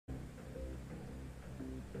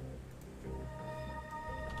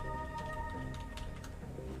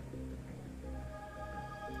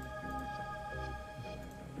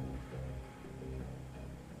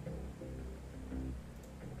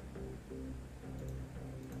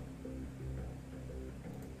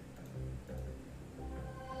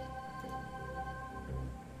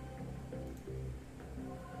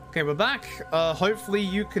Okay, we're back. Hopefully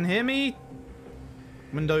you can hear me.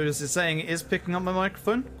 Windows is saying it is picking up my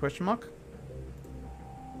microphone? Question mark.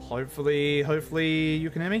 Hopefully you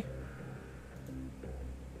can hear me.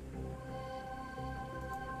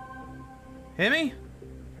 Hear me?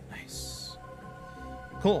 Nice.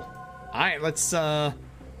 Cool. Alright, let's do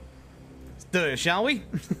it, shall we?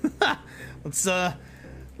 let's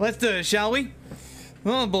do it, shall we?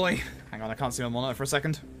 Oh boy. Hang on, I can't see my monitor for a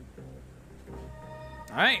second.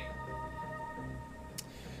 Alright.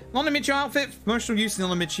 Nonamichi outfit, promotional use in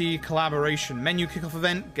the Nonamichi collaboration. Menu kickoff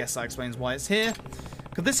event. Guess that explains why it's here.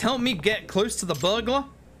 Could this help me get close to the burglar?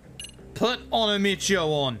 Put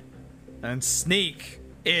Onamichio on. And sneak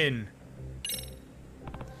in.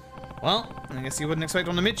 Well, I guess you wouldn't expect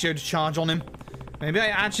Onamichio to charge on him. Maybe I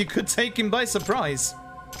actually could take him by surprise.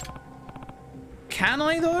 Can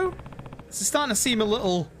I, though? This is starting to seem a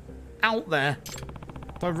little out there.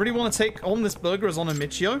 Do I really want to take on this burglar as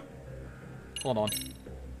Onamichio? Hold on.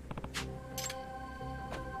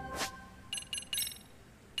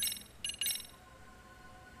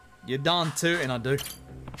 You're darn tootin', I do.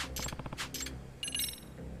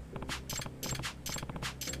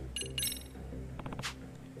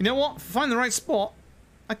 You know what? If I find the right spot,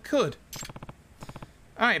 I could.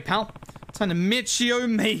 Alright, pal. Time to Michio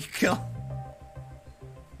Maker.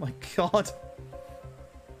 My god.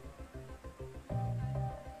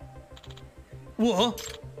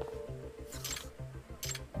 What?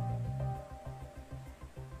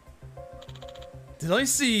 Did I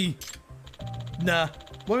see... Nah.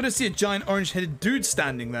 Why would I see a giant orange-headed dude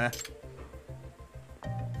standing there?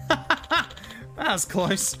 That's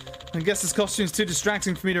close. I guess this costume's too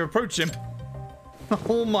distracting for me to approach him.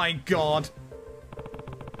 Oh my god.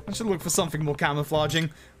 I should look for something more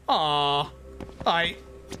camouflaging. Ah,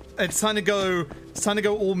 it's time to go. It's time to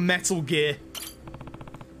go all Metal Gear.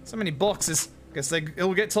 So many boxes. Guess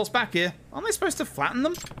it'll get tossed back here. Aren't they supposed to flatten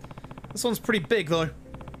them? This one's pretty big though.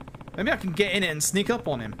 Maybe I can get in it and sneak up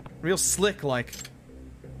on him. Real slick like.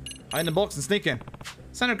 Hide in the box and sneak in.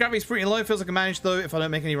 Center of gravity's pretty low. Feels like I managed though if I don't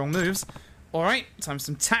make any wrong moves. Alright, time for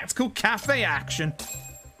some tactical cafe action.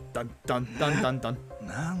 Dun dun dun dun dun.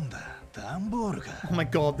 Oh my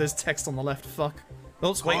god, there's text on the left. Fuck.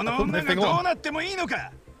 Oops, wait, I put my thing on.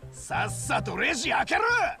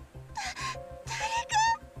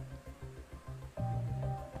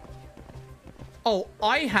 Oh,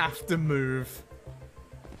 I have to move.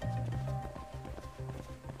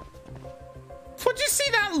 Did you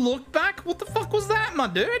see that look back? What the fuck was that, my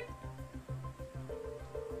dude?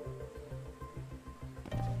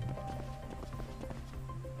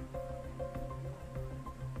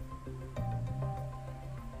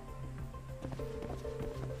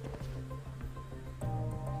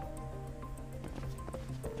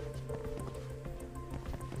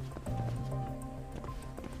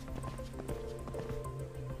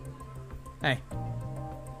 Hey.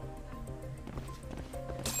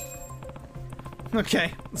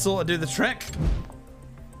 Okay, that's all I do the trick.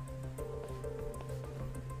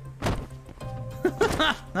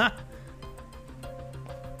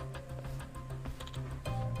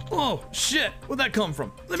 Oh, shit! Where'd that come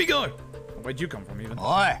from? Let me go! Where'd you come from, even?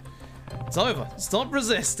 Oi! It's over. Stop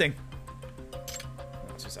resisting. Oh,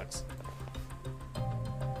 2 secs.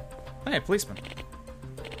 Hey, policeman.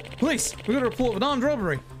 Police! We got a report of an armed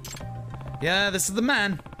robbery. Yeah, this is the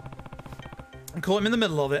man. I caught him in the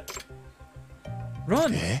middle of it.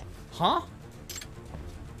 Run! Huh?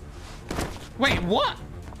 Wait, what?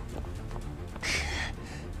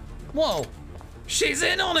 Whoa! She's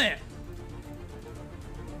in on it!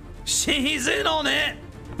 She's in on it!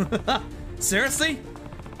 Seriously?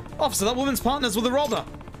 Officer, that woman's partners with the robber.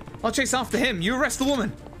 I'll chase after him. You arrest the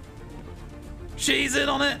woman. She's in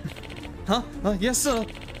on it! Huh? Yes, sir.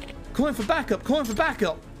 Calling for backup. Calling for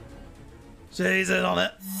backup. She's in on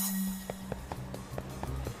it.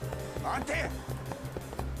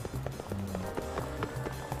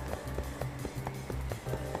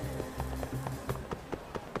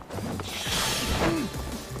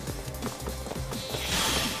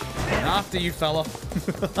 After you, fella.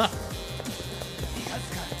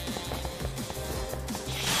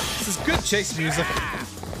 This is good chase music.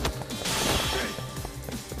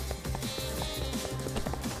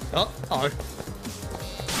 Oh.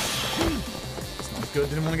 It's not good.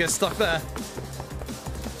 Didn't want to get stuck there.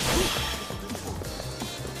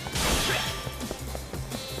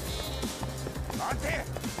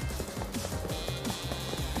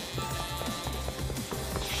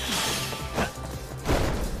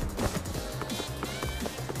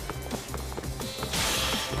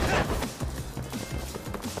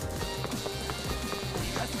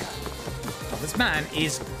 Man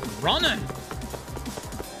is running.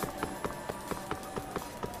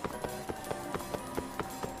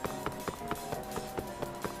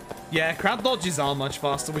 Yeah, crowd dodges are much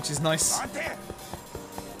faster, which is nice.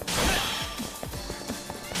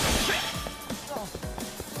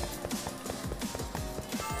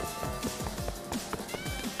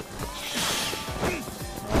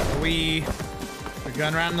 We're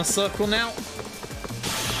going around in a circle now.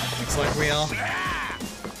 Looks like we are.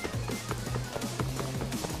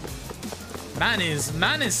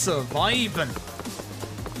 Man is surviving.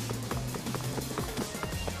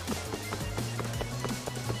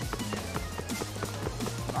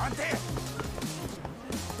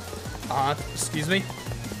 Excuse me.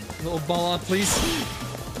 A little bollard, please.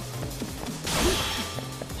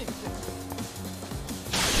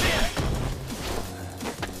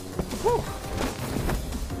 Whew.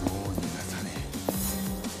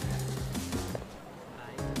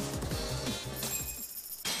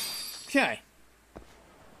 Okay.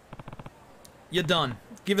 You're done.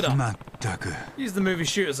 Give it up. Use the movie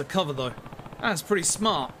shoot as a cover, though. That's pretty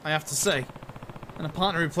smart, I have to say. And a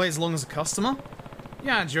partner who plays along as a customer? You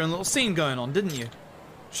had your own little scene going on, didn't you?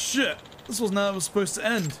 Shit, this wasn't how it was supposed to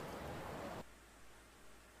end.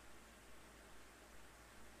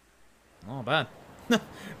 Oh, bad.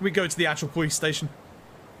 We go to the actual police station.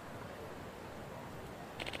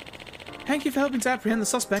 Thank you for helping to apprehend the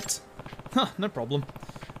suspect. Huh, no problem.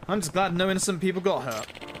 I'm just glad no innocent people got hurt.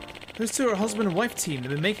 Those two are a husband and wife team. They've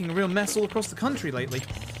been making a real mess all across the country lately.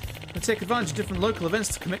 They take advantage of different local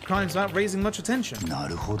events to commit crimes without raising much attention.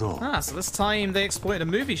 So this time they exploited a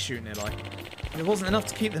movie shoot nearby. It wasn't enough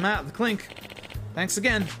to keep them out of the clink. Thanks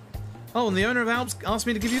again. Oh, and the owner of Alps asked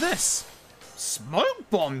me to give you this. Smoke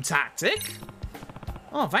bomb tactic?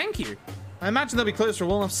 Oh, thank you. I imagine they'll be closed for a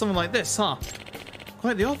while for something like this, huh?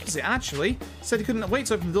 Quite the opposite, actually. He said he couldn't wait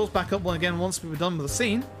to open the doors back up again once we were done with the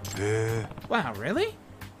scene. Wow, really?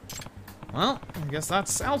 Well, I guess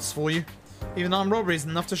that's Alps for you. Even armed robbery isn't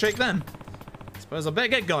enough to shake them. Suppose I better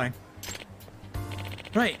get going.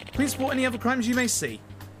 Right, please report any other crimes you may see.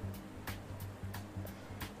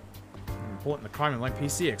 I'm reporting the crime of my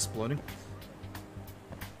PC exploding.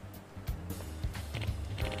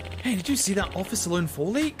 Hey, did you see that Office Alone 4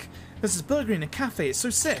 leak? There's this burglary in a cafe, it's so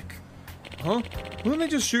sick. Huh? Weren't they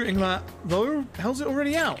just shooting that, though? How's it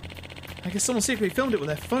already out? I guess someone secretly filmed it with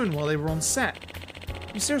their phone while they were on set.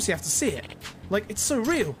 You seriously have to see it. Like, it's so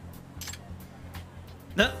real.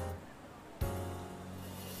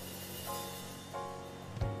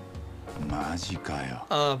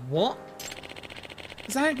 What?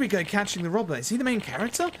 Is that angry guy catching the robber? Is he the main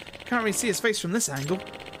character? Can't really see his face from this angle.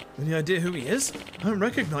 Any idea who he is? I don't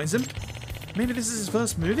recognize him. Maybe this is his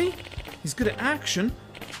first movie? He's good at action.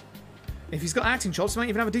 If he's got acting chops, he might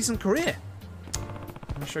even have a decent career.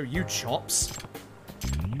 I'll show you chops.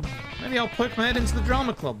 Maybe I'll poke my head into the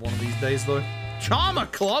drama club one of these days, though. Drama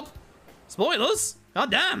club? Spoilers?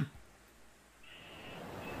 God damn.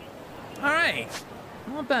 Alright.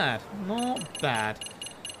 Not bad. Not bad.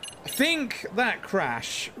 I think that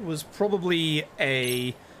crash was probably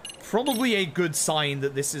a good sign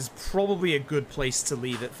that this is probably a good place to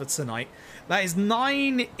leave it for tonight. That is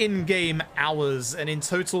 9 in-game hours, and in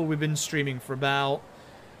total we've been streaming for about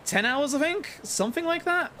 10 hours, I think? Something like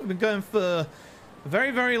that? We've been going for a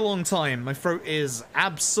very, very long time. My throat is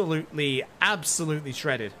absolutely, absolutely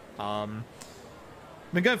shredded. Been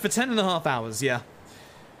going for 10.5 hours, yeah.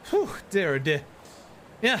 Whew, dear oh dear.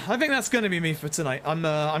 Yeah, I think that's going to be me for tonight.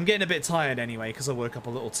 I'm getting a bit tired anyway, because I woke up a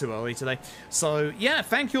little too early today. So, yeah,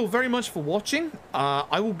 thank you all very much for watching.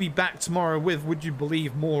 I will be back tomorrow with, would you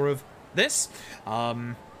believe, more of this.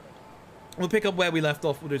 We'll pick up where we left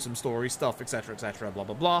off. We'll do some story stuff, etc., etc., blah,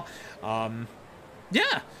 blah, blah.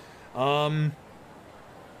 Yeah.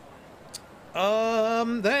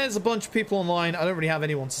 There's a bunch of people online. I don't really have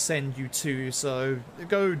anyone to send you to, so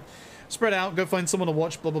go spread out, go find someone to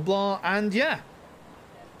watch, blah, blah, blah, and yeah.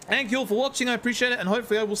 Thank you all for watching, I appreciate it, and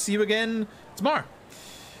hopefully I will see you again tomorrow.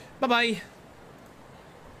 Bye-bye.